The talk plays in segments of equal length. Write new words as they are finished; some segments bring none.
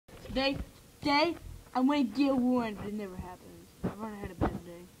Today, I'm gonna get one, but it never happens. I've already had a bad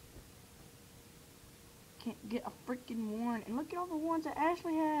day. Can't get a freaking one. And look at all the ones that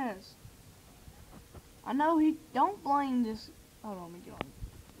Ashley has. I know he, don't blame this, hold on, let me get on.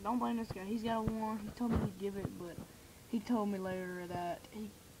 Don't blame this guy. He's got a one. He told me to give it, but he told me later that he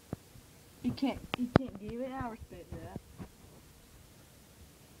can't give it. I respect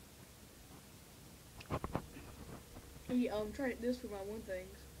that. He traded this for my one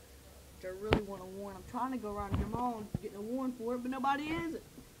things, which I really want a one. I'm trying to go around your mall and get a one for it, but nobody is it.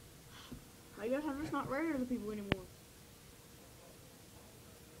 I guess I'm just not rare to people anymore.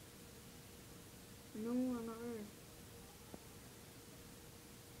 No, I'm not rare.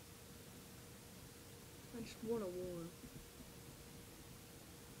 I just want a one.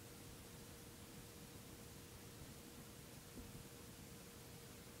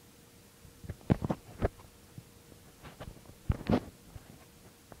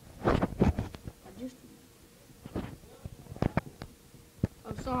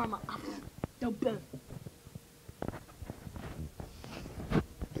 I'm sorry, my don't bend.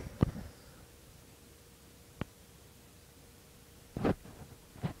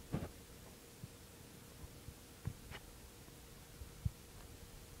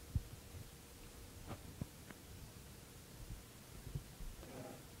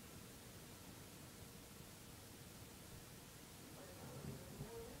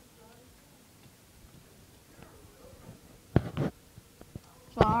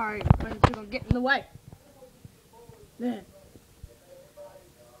 Sorry, friends are gonna get in the way. Then.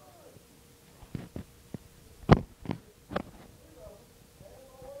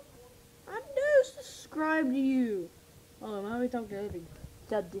 I do subscribe to you. Oh, how we talk to other people?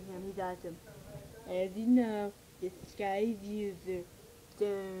 Sub to him, he's awesome. As you know, this guy's user. So,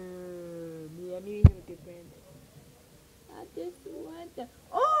 me and you have a good friend. I just want to.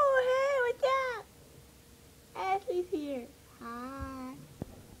 Oh, hey, what's up? Ashley's here. Hi.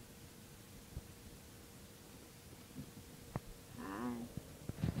 Hi.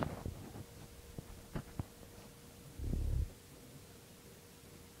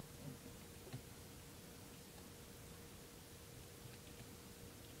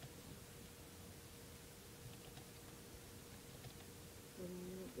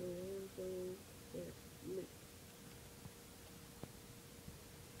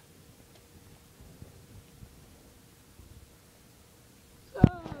 So,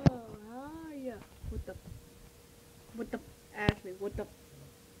 how are ya? What the, Ashley, what the,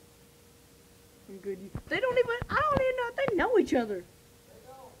 I'm good. They don't even, I don't even know if they know each other.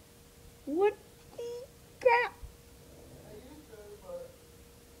 What the crap?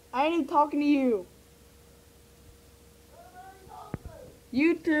 I ain't even talking to you.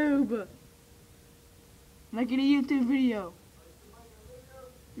 YouTube. Making a YouTube video.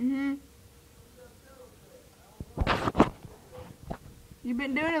 You've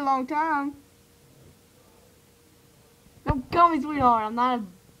been doing it a long time. Don't call me sweetheart. I'm not a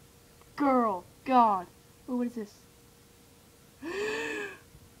girl. God. Oh, what is this?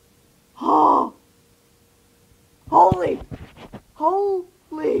 Oh! Holy!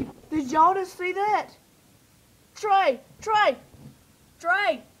 Holy! Did y'all just see that? Trey! Trey!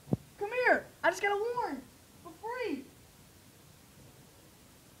 Trey! Come here! I just got a warrant for free!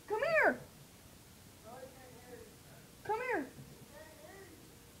 Come here! Come here!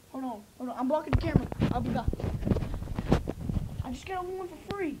 Hold on, hold on. I'm blocking the camera. I'll be back. I just got a warrant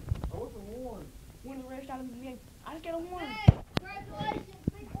for free. Oh, what's a warrant? Win the rest out of the game. I just got a warrant. Hey, congratulations,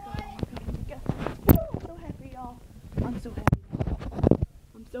 big boy. I'm so happy, y'all. I'm so happy.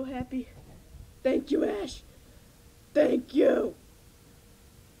 I'm so happy. Thank you, Ash. Thank you.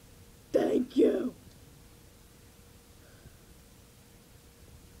 Thank you.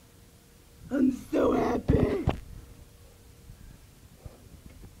 I'm so happy.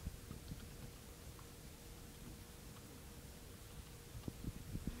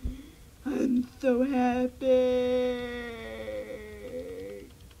 I'm so happy.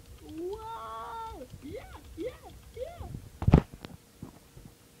 Wow. Yeah, yeah, yeah.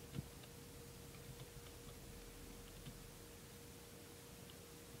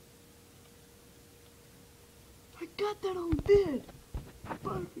 I got that on bid.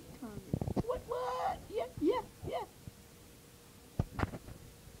 Perfect timing. What? Yeah, yeah, yeah.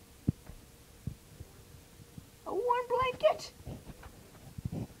 A warm blanket.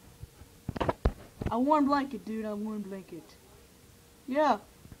 A warm blanket, dude. A warm blanket. Yeah.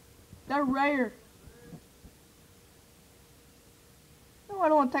 They're rare. No, I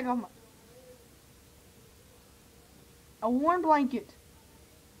don't want to take off my... A warm blanket.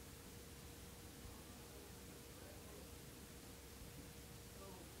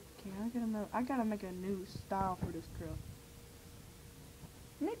 Okay, I gotta make a new style for this crow.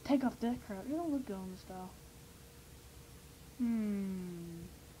 I need to take off that crow. It don't look good on the style. You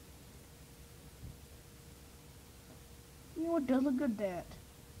know what does look good? That.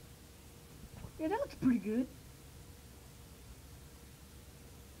 Yeah, that looks pretty good.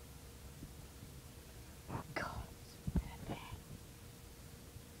 God, it's bad.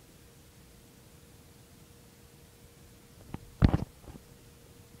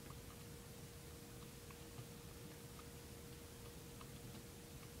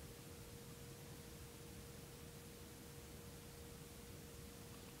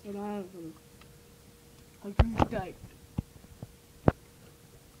 And I have a green steak.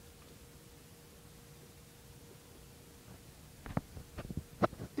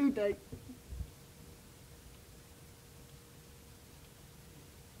 Dude, steak.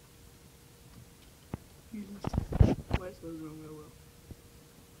 Why smells wrong real well.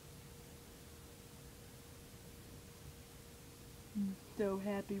 I'm so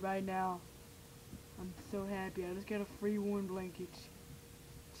happy right now. I'm so happy. I just got a free warm blanket.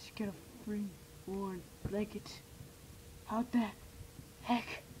 Just got a free warm blanket. How the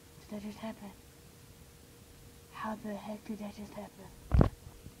heck did that just happen? How the heck did that just happen?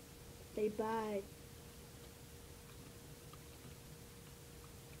 Say bye.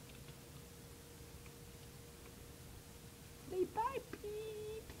 Say bye,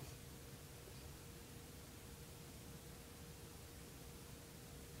 peeps.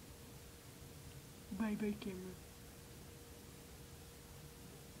 Bye bye, camera.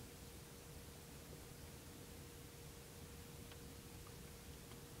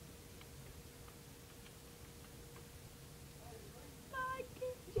 Bye.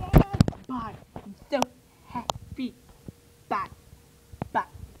 Yeah. Bye.